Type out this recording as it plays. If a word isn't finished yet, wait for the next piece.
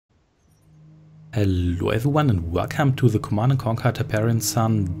Hello everyone and welcome to the Command & Conquer Tiberian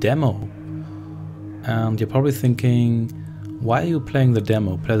Sun demo. And you're probably thinking, why are you playing the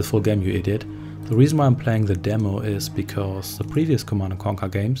demo? Play the full game, you idiot. The reason why I'm playing the demo is because the previous Command & Conquer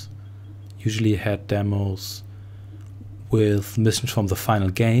games usually had demos with missions from the final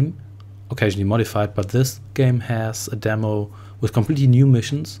game, occasionally modified, but this game has a demo with completely new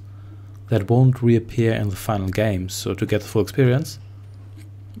missions that won't reappear in the final game. So to get the full experience,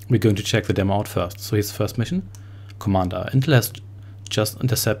 we're going to check the demo out first. So here's the first mission. Commander, Intel has just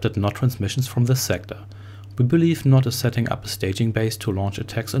intercepted NOT transmissions from this sector. We believe NOT is setting up a staging base to launch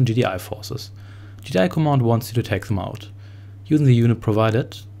attacks on GDI forces. GDI Command wants you to take them out. Using the unit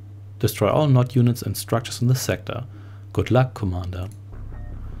provided, destroy all NOT units and structures in this sector. Good luck, Commander.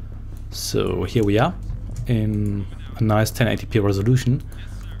 So here we are in a nice 1080p resolution,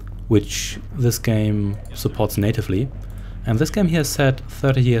 which this game supports natively. And this game here is set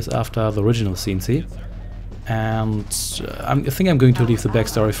 30 years after the original CNC, and I think I'm going to leave the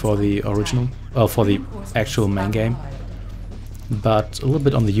backstory for the original, for the actual main game. But a little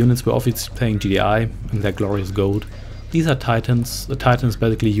bit on the units. We're obviously playing GDI in their glorious gold. These are Titans. The Titan is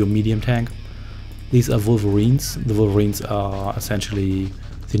basically your medium tank. These are Wolverines. The Wolverines are essentially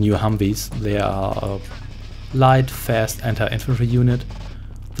the new Humvees. They are a light, fast anti-infantry unit.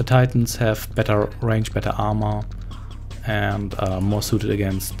 The Titans have better range, better armor, and are more suited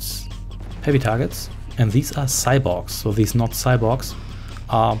against heavy targets. And these are cyborgs. So these not cyborgs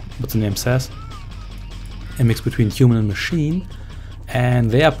are, what the name says, a mix between human and machine,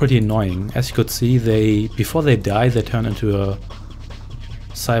 and they are pretty annoying. As you could see, before they die they turn into a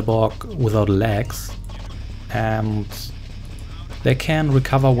cyborg without legs, and they can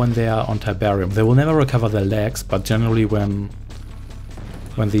recover when they are on Tiberium. They will never recover their legs, but generally when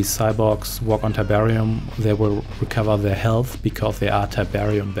these cyborgs walk on Tiberium, they will recover their health because they are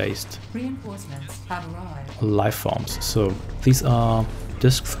Tiberium-based life forms. So these are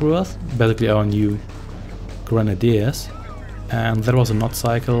disc throwers, basically our new grenadiers. And that was a NOT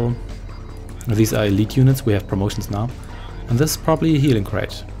cycle. These are elite units, we have promotions now. And this is probably a healing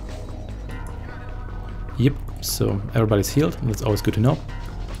crate. Yep, so everybody's healed, that's always good to know.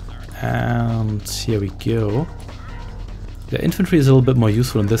 And here we go. The infantry is a little bit more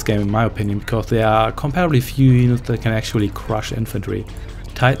useful in this game, in my opinion, because there are comparably few units that can actually crush infantry.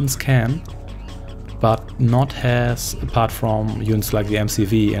 Titans can, but NOT has, apart from units like the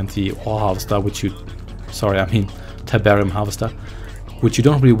MCV and the Ore Harvester, Tiberium Harvester, which you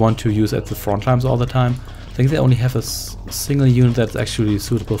don't really want to use at the front lines all the time. I think they only have a single unit that's actually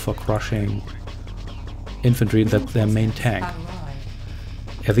suitable for crushing infantry, that's their main tank.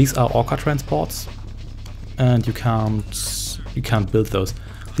 Yeah, these are Orca transports, and you can't build those.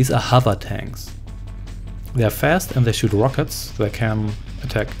 These are hover tanks. They are fast and they shoot rockets. They can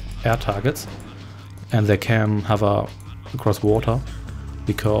attack air targets, and they can hover across water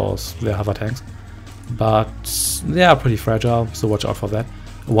because they're hover tanks. But they are pretty fragile, so watch out for that.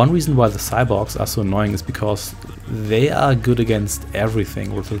 One reason why the cyborgs are so annoying is because they are good against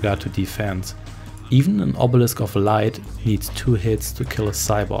everything with regard to defense. Even an Obelisk of Light needs 2 hits to kill a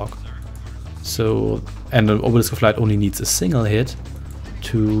cyborg. So, and an Obelisk of Light only needs a single hit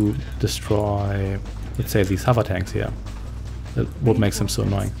to destroy, let's say, these hover tanks here. That what makes them so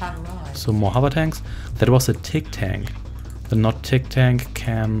annoying. So more hover tanks. That was a tick tank. The NOT tick tank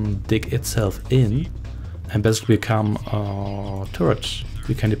can dig itself in and basically become a turret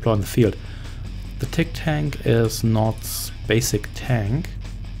you can deploy in the field. The tick tank is NOT's basic tank,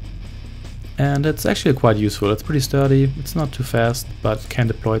 and it's actually quite useful. It's pretty sturdy, it's not too fast, but can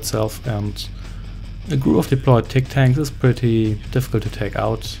deploy itself, and a group of deployed tick tanks is pretty difficult to take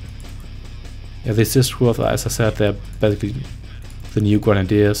out. Yeah, these disc-throwers are, as I said, they're basically the new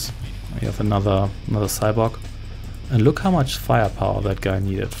grenadiers. You have another cyborg. And look how much firepower that guy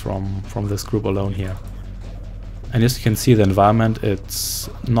needed from this group alone here. And as you can see, the environment, it's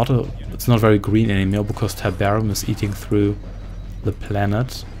not very green anymore because Tiberium is eating through the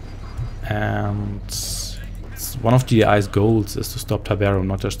planet. And one of GDI's goals is to stop Tiberium,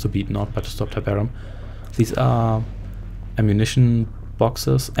 not just to beat NOT, but to stop Tiberium. These are ammunition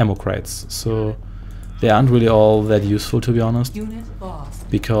boxes, ammo crates, so they aren't really all that useful, to be honest,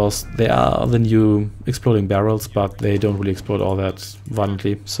 because they are the new exploding barrels, but they don't really explode all that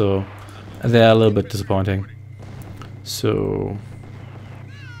violently, so they are a little bit disappointing. So,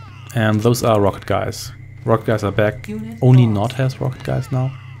 and those are rocket guys. Rocket guys are back. Only NOT has rocket guys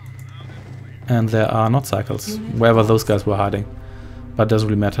now. And there are NOT cycles, wherever those guys were hiding. But it doesn't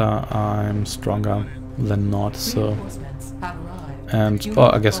really matter, I'm stronger than NOT, so... And, oh,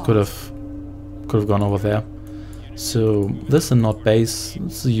 I guess could have gone over there. So this is a Nod base,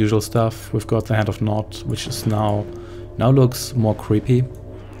 it's the usual stuff. We've got the Hand of Nod, which is now looks more creepy.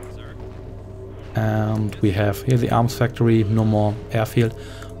 And we have here the arms factory, no more airfield.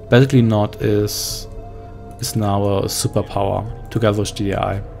 Basically Nod is now a superpower together with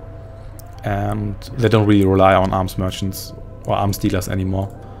GDI. And they don't really rely on arms merchants or arms dealers anymore.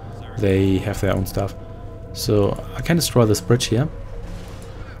 They have their own stuff. So I can destroy this bridge here.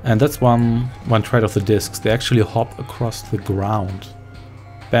 And that's one trait of the discs. They actually hop across the ground.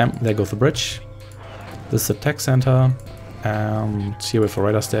 Bam, there goes the bridge. This is the tech center. And here we have a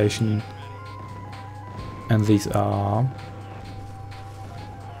radar station. And these are...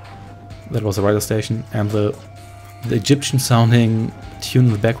 That was a radar station. And the Egyptian sounding tune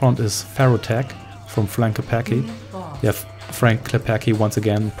in the background is Ferrotech from Frank Klepacki. Yeah, Frank Klepacki once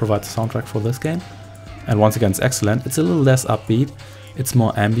again provides the soundtrack for this game. And once again it's excellent. It's a little less upbeat. It's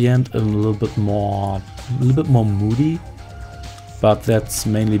more ambient and a little bit more moody. But that's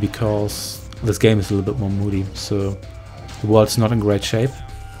mainly because this game is a little bit more moody. So the world's not in great shape.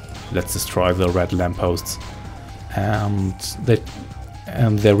 Let's destroy the red lampposts. And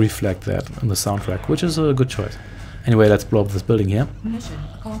they reflect that in the soundtrack, which is a good choice. Anyway, let's blow up this building here. Mission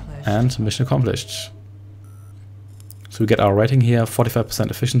accomplished. And mission accomplished. So we get our rating here, 45%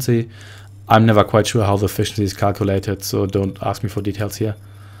 efficiency. I'm never quite sure how the efficiency is calculated, so don't ask me for details here.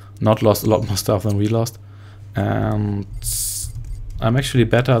 Not lost a lot more stuff than we lost. And I'm actually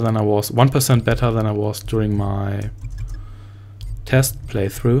better than I was, 1% better than I was during my test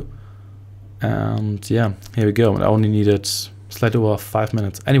playthrough. And yeah, here we go. I only needed slightly over 5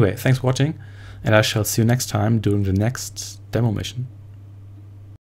 minutes. Anyway, thanks for watching, and I shall see you next time during the next demo mission.